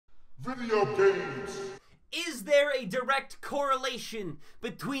Video games. Is there a direct correlation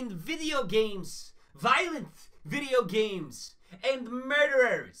between video games, violent video games, and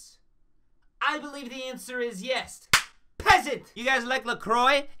murderers? I believe the answer is yes. Peasant! You guys like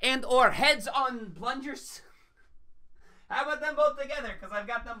LaCroix and or heads on plungers? How about them both together? Because I've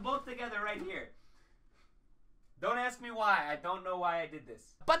got them both together right here. Don't ask me why. I don't know why I did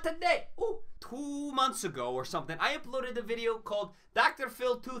this. But today, 2 months ago or something, I uploaded a video called Dr.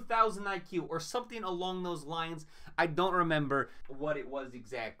 Phil 2000 IQ or something along those lines. I don't remember what it was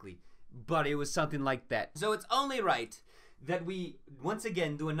exactly, but it was something like that. So it's only right that we once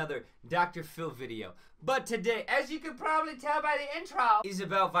again do another Dr. Phil video. But today, as you can probably tell by the intro, is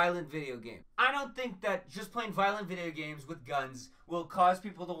about violent video games. I don't think that just playing violent video games with guns will cause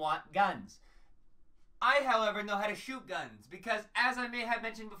people to want guns. I, however, know how to shoot guns because, as I may have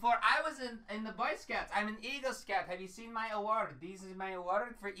mentioned before, I was in the Boy Scouts. I'm an Eagle Scout. Have you seen my award? This is my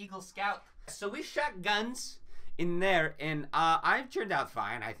award for Eagle Scout. So we shot guns in there, and I've turned out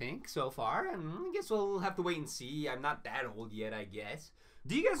fine, I think, so far. And I guess we'll have to wait and see. I'm not that old yet, I guess.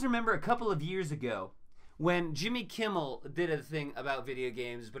 Do you guys remember a couple of years ago when Jimmy Kimmel did a thing about video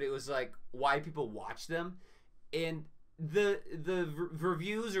games, but it was like why people watch them? And the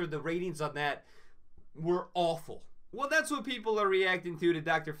reviews or the ratings on that were awful. Well, that's what people are reacting to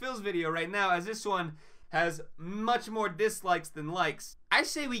Dr. Phil's video right now, as this one has much more dislikes than likes. I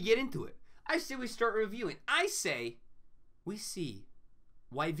say we get into it. I say we start reviewing. I say we see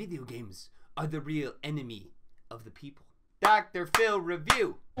why video games are the real enemy of the people. Dr. Phil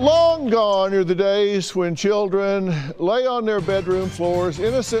review. Long gone are the days when children lay on their bedroom floors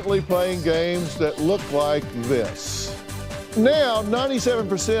innocently playing games that look like this. Now,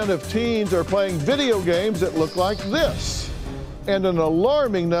 97% of teens are playing video games that look like this. And an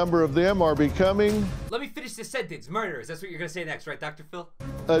alarming number of them are becoming... Let me finish this sentence. Murderers. That's what you're going to say next, right, Dr. Phil?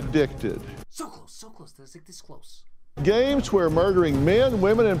 Addicted. So close, so close. That's like this close. Games where murdering men,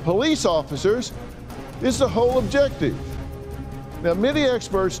 women, and police officers is the whole objective. Now, many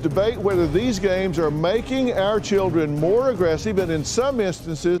experts debate whether these games are making our children more aggressive and in some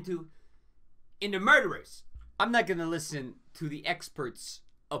instances... into murderers. I'm not going to listen to the experts'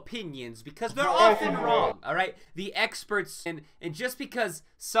 opinions because they're often wrong, all right? The experts, and just because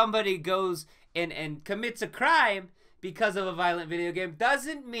somebody goes and commits a crime because of a violent video game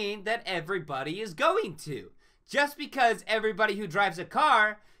doesn't mean that everybody is going to. Just because everybody who drives a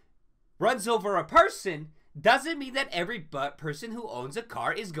car runs over a person doesn't mean that every person who owns a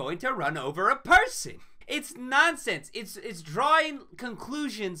car is going to run over a person. It's nonsense. It's drawing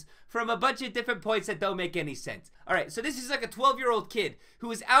conclusions from a bunch of different points that don't make any sense. All right, so this is like a 12-year-old kid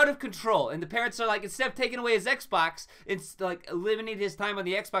who is out of control, and the parents are like, instead of taking away his Xbox, it's like limiting his time on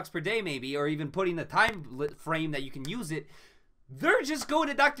the Xbox per day maybe, or even putting the time frame that you can use it. They're just going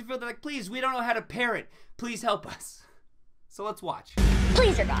to Dr. Phil. They're like, please, we don't know how to parent. Please help us. So let's watch.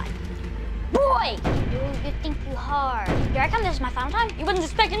 Please, your God. Boy! You think you hard. Here I come, this is my final time. You wasn't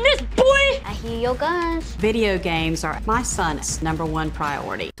expecting this, boy! I hear your guns. Video games are my son's #1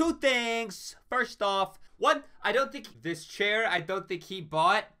 priority. Two things. First off, one, I don't think this chair, I don't think he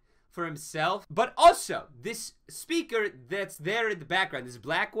bought for himself. But also, this speaker that's there in the background, this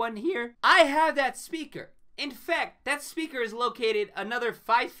black one here, I have that speaker. In fact, that speaker is located another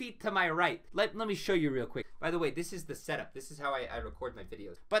 5 feet to my right. Let me show you real quick. By the way, this is the setup. This is how I record my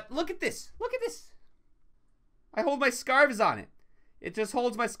videos. But look at this. Look at this. I hold my scarves on it. It just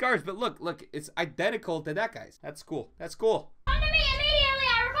holds my scarves. But look, it's identical to that guy's. That's cool. That's cool. Come to me immediately!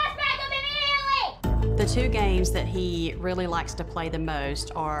 I request backup immediately! The two games that he really likes to play the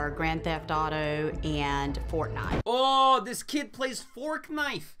most are Grand Theft Auto and Fortnite. Oh, this kid plays Fork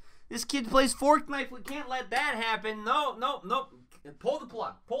Knife. This kid plays Fork Knife. We can't let that happen. No. Pull the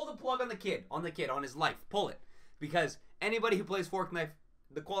plug. Pull the plug on the kid, on his life. Pull it. Because anybody who plays Fork Knife,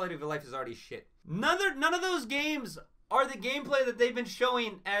 the quality of their life is already shit. None of those games are the gameplay that they've been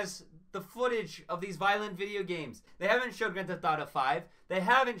showing as the footage of these violent video games. They haven't showed Grand Theft Auto 5. They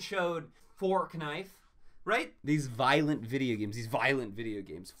haven't showed Fork Knife, right? These violent video games.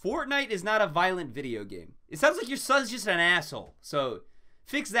 Fortnite is not a violent video game. It sounds like your son's just an asshole. So...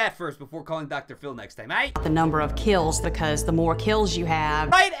 fix that first before calling Dr. Phil next time, right? The number of kills, because the more kills you have...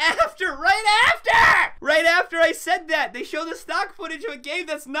 Right after I said that, they show the stock footage of a game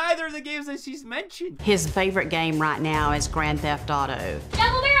that's neither of the games that she's mentioned. His favorite game right now is Grand Theft Auto.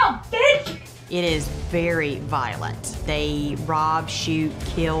 Double barrel, bitch! It is very violent. They rob, shoot,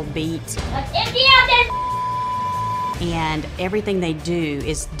 kill, beat. Let's empty out this. and everything they do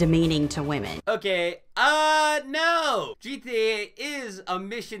is demeaning to women. Okay, no! GTA is a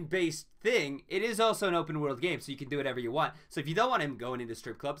mission-based thing. It is also an open world game, so you can do whatever you want. So if you don't want him going into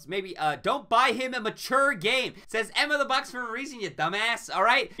strip clubs, maybe don't buy him a mature game. It says M on the box for a reason, you dumbass,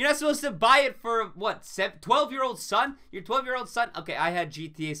 alright? You're not supposed to buy it for, what, 12-year-old son? Your 12-year-old son? Okay, I had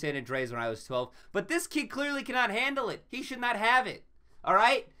GTA San Andreas when I was 12, but this kid clearly cannot handle it. He should not have it,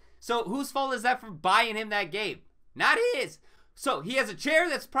 alright? So whose fault is that for buying him that game? Not his. So he has a chair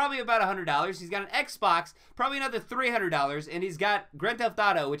that's probably about $100. He's got an Xbox, probably another $300, and he's got Grand Theft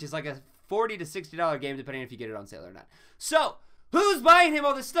Auto, which is like a $40 to $60 game, depending if you get it on sale or not. So who's buying him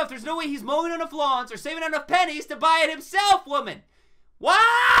all this stuff? There's no way he's mowing enough lawns or saving enough pennies to buy it himself, woman.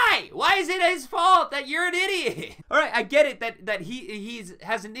 Why? Why is it his fault that you're an idiot? All right, I get it that he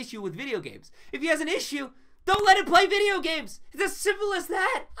has an issue with video games. If he has an issue, don't let him play video games. It's as simple as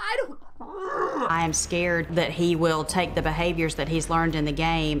that. I am scared that he will take the behaviors that he's learned in the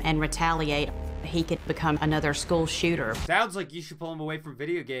game and retaliate. He could become another school shooter. Sounds like you should pull him away from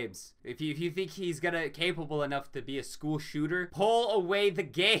video games. If you think he's capable enough to be a school shooter, pull away the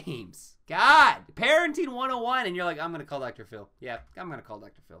games. God, parenting 101, and you're like, I'm gonna call Dr. Phil. Yeah, I'm gonna call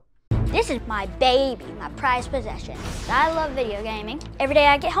Dr. Phil. This is my baby, my prized possession. I love video gaming. Every day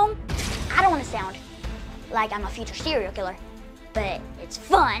I get home, I don't want to sound like I'm a future serial killer, but it's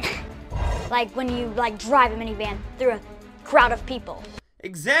fun. Like when you drive a minivan through a crowd of people.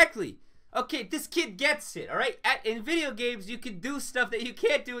 Exactly. Okay, this kid gets it, all right? In video games, you can do stuff that you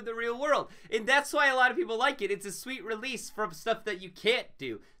can't do in the real world, and that's why a lot of people like it. It's a sweet release from stuff that you can't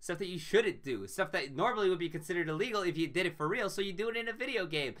do, stuff that you shouldn't do, stuff that normally would be considered illegal if you did it for real, so you do it in a video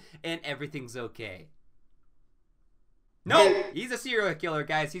game, and everything's okay. No, he's a serial killer,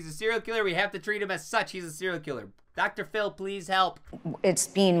 guys. He's a serial killer. We have to treat him as such. He's a serial killer. Dr. Phil, please help. It's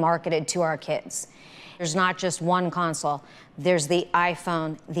being marketed to our kids. There's not just one console. There's the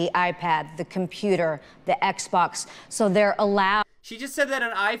iPhone, the iPad, the computer, the Xbox. So they're allowed. She just said that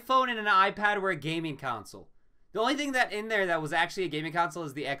an iPhone and an iPad were a gaming console. The only thing that in there that was actually a gaming console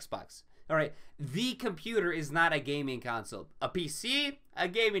is the Xbox. All right, the computer is not a gaming console. A PC, a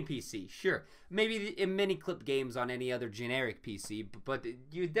gaming PC, sure. Maybe in mini clip games on any other generic PC, but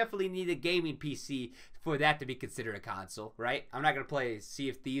you definitely need a gaming PC for that to be considered a console, right? I'm not gonna play Sea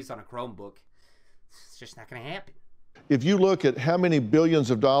of Thieves on a Chromebook. It's just not gonna happen. If you look at how many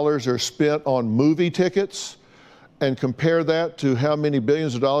billions of dollars are spent on movie tickets and compare that to how many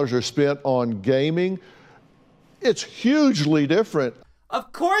billions of dollars are spent on gaming, it's hugely different.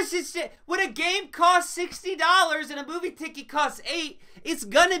 Of course it's, when a game costs $60 and a movie ticket costs $8, it's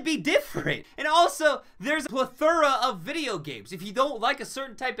gonna be different. And also, there's a plethora of video games. If you don't like a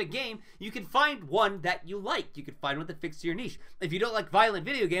certain type of game, you can find one that you like. You can find one that fits your niche. If you don't like violent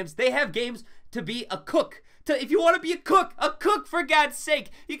video games, they have games to be a cook. If you want to be a cook for God's sake,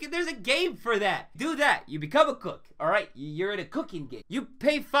 there's a game for that. Do that. You become a cook, all right? You're in a cooking game. You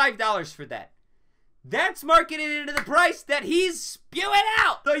pay $5 for that. That's marketed into the price that he's spewing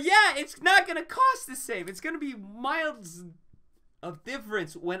out. So yeah, it's not gonna cost the same. It's gonna be miles of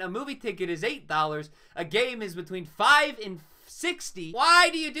difference when a movie ticket is $8. A game is between $5 and $60.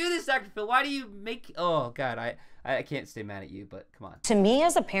 Why do you do this, Dr. Phil? Why do you make? Oh God, I can't stay mad at you, but come on. To me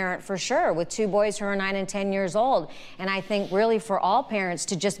as a parent, for sure, with two boys who are 9 and 10 years old, and I think really for all parents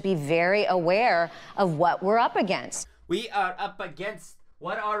to just be very aware of what we're up against. We are up against.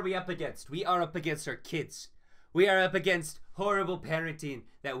 What are we up against? We are up against our kids. We are up against horrible parenting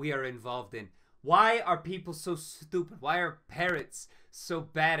that we are involved in. Why are people so stupid? Why are parents so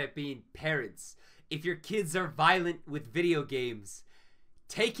bad at being parents? If your kids are violent with video games,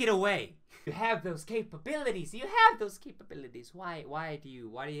 take it away. You have those capabilities. You have those capabilities. Why do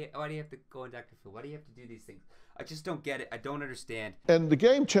you have to go on Dr. Phil? Why do you have to do these things? I just don't get it. I don't understand. And the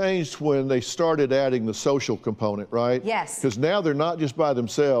game changed when they started adding the social component, right? Yes. Because now they're not just by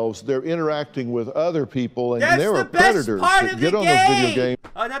themselves, they're interacting with other people, and there are predators that get on those video games.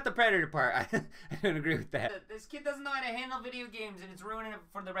 Oh, not the predator part. I don't agree with that. This kid doesn't know how to handle video games, and it's ruining it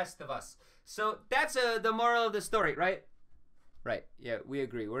for the rest of us. So that's the moral of the story, right? Right. Yeah, we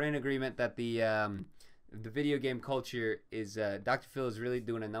agree. We're in agreement that the video game culture is Dr. Phil is really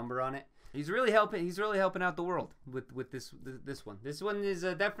doing a number on it. He's really helping out the world with this one. This one is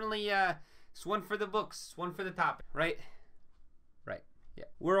definitely it's one for the books, it's one for the topic, right? Right. Yeah.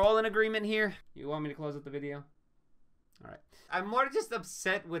 We're all in agreement here. You want me to close up the video? All right. I'm more just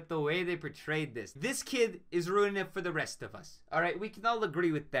upset with the way they portrayed this. This kid is ruining it for the rest of us. All right, we can all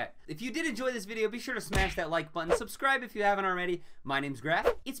agree with that. If you did enjoy this video, be sure to smash that like button. Subscribe if you haven't already. My name's Graph.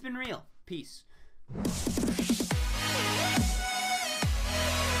 It's been real. Peace.